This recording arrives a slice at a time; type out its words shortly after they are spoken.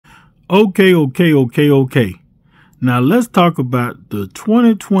Okay. Now let's talk about the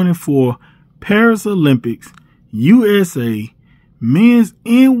 2024 Paris Olympics USA men's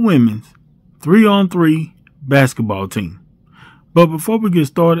and women's 3-on-3 basketball team. But before we get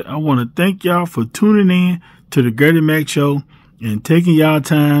started, I want to thank y'all for tuning in to the Grady Mac Show and taking y'all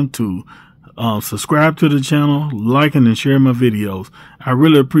time to subscribe to the channel, liking and sharing my videos. I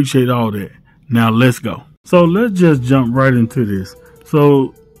really appreciate all that. Now let's go. So let's just jump right into this.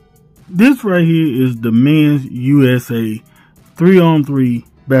 So this right here is the men's USA 3-on-3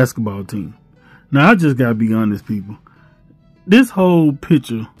 basketball team. Now I just gotta be honest, people. This whole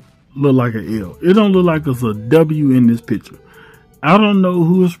picture look like an L. It don't look like it's a W in this picture. I don't know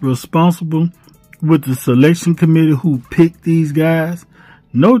who is responsible with the selection committee who picked these guys.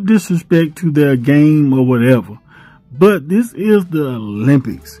 No disrespect to their game or whatever, but this is the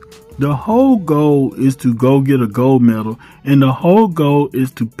Olympics. The whole goal is to go get a gold medal, and the whole goal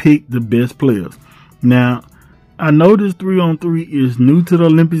is to pick the best players. Now, I know this 3-on-3 is new to the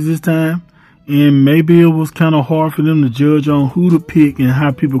Olympics this time, and maybe it was kind of hard for them to judge on who to pick and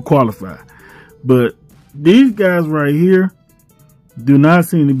how people qualify. But these guys right here do not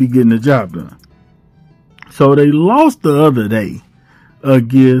seem to be getting the job done. So they lost the other day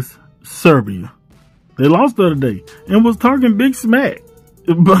against Serbia. They lost the other day and was talking big smack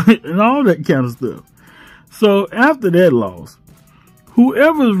and all that kind of stuff. So after that loss,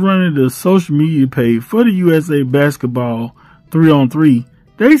 whoever's running the social media page for the USA basketball 3-on-3,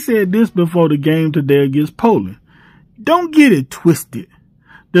 they said this before the game today against Poland. Don't get it twisted.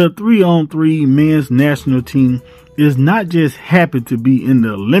 The 3-on-3 men's national team is not just happy to be in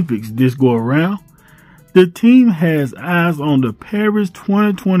the Olympics this go around. The team has eyes on the Paris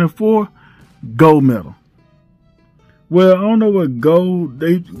 2024 gold medal. Well, I don't know what gold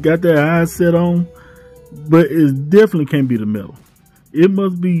they got their eyes set on, but it definitely can't be the medal. It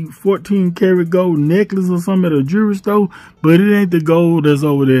must be 14 karat gold necklace or something at a jewelry store, but it ain't the gold that's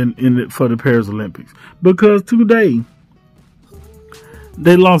over there for the Paris Olympics. Because today,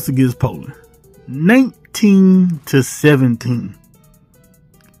 they lost against Poland. 19-17.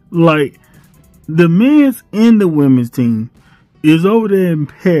 Like, the men's and the women's team is over there in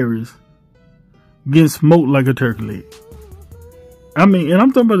Paris getting smoked like a turkey leg. I mean, and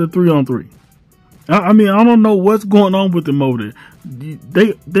I'm talking about the 3-on-3. I mean, I don't know what's going on with them over there.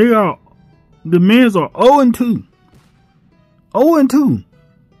 The men's are 0-2. 0-2.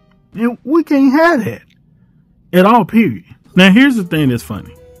 And we can't have that at all, period. Now, here's the thing that's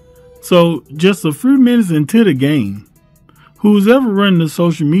funny. So, just a few minutes into the game, who's ever running the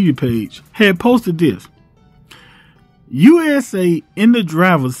social media page had posted this. USA in the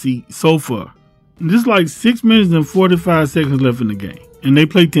driver's seat so far. This is like 6 minutes and 45 seconds left in the game. And they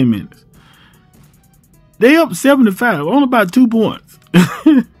play 10 minutes. They up 75, on about 2 points.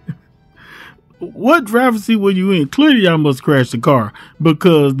 What driver's seat were you in? Clearly y'all must crash the car,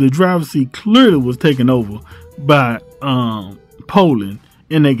 because the driver's seat clearly was taken over by Poland,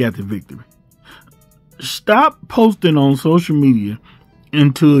 and they got the victory. Stop posting on social media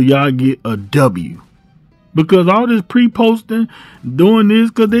until y'all get a W. Because all this pre-posting, doing this,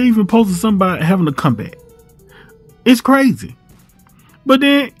 because they even posted somebody having a comeback. It's crazy. But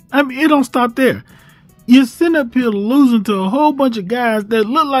then, I mean, it don't stop there. You're sitting up here losing to a whole bunch of guys that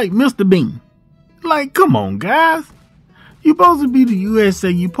look like Mr. Bean. Like, come on, guys. You're supposed to be the USA.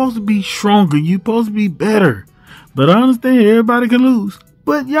 You're supposed to be stronger. You're supposed to be better. But I understand everybody can lose.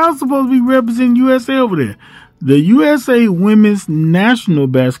 But y'all supposed to be representing USA over there. The USA women's national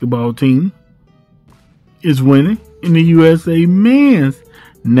basketball team is winning, and the USA men's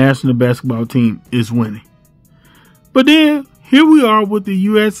national basketball team is winning. But then, here we are with the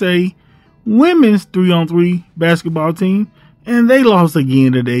USA women's 3-on-3 basketball team, and they lost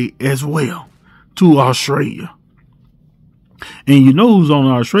again today as well to Australia. And you know who's on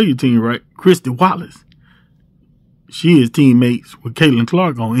the Australia team, right? Christy Wallace. She is teammates with Caitlin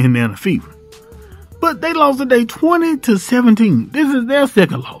Clark on Indiana Fever. But they lost today 20-17. This is their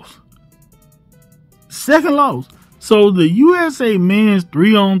second loss. Second loss. So the USA men's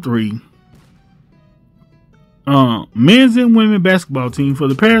 3-on-3 men's and women basketball team for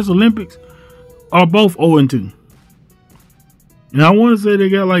the Paris Olympics are both 0-2. And I want to say they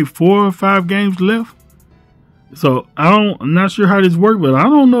got like 4 or 5 games left. So I'm not sure how this works, but I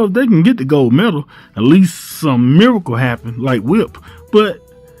don't know if they can get the gold medal. At least some miracle happen, like whip. But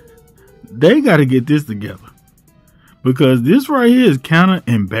they got to get this together, because this right here is kind of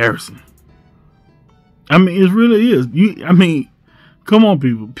embarrassing. I mean, it really is. I mean, come on,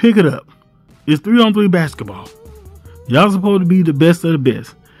 people, pick it up. It's 3-on-3 basketball. Y'all supposed to be the best of the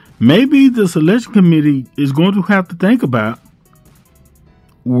best. Maybe the selection committee is going to have to think about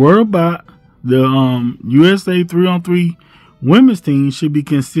worry about the USA 3-on-3 women's team should be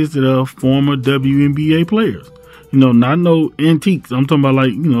consisted of former WNBA players. You know, not no antiques. I'm talking about,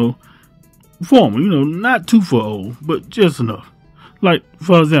 like, you know, former, you know, not too far old, but just enough. Like,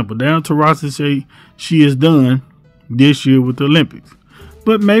 for example, Diana Taurasi say she is done this year with the Olympics.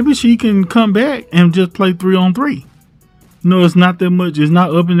 But maybe she can come back and just play 3-on-3. No, it's not that much. It's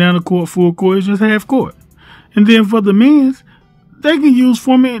not up and down the court, full court. It's just half court. And then for the men's, they can use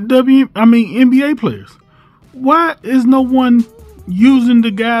former NBA players. Why is no one using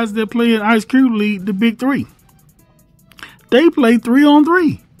the guys that play in Ice Cube League, the Big Three? They play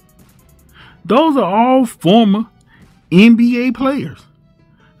 3-on-3. Those are all former NBA players.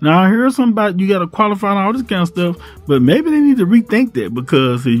 Now, I heard something about you got to qualify and all this kind of stuff, but maybe they need to rethink that,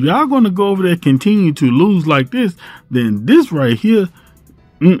 because if y'all going to go over there and continue to lose like this, then this right here,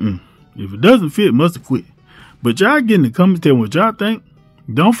 if it doesn't fit, must have quit. But y'all get in the comments, tell me what y'all think.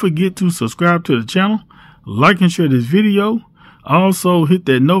 Don't forget to subscribe to the channel, like and share this video. Also, hit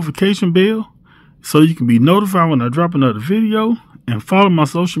that notification bell so you can be notified when I drop another video, and follow my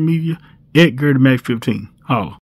social media at GerdyMac15. Holla.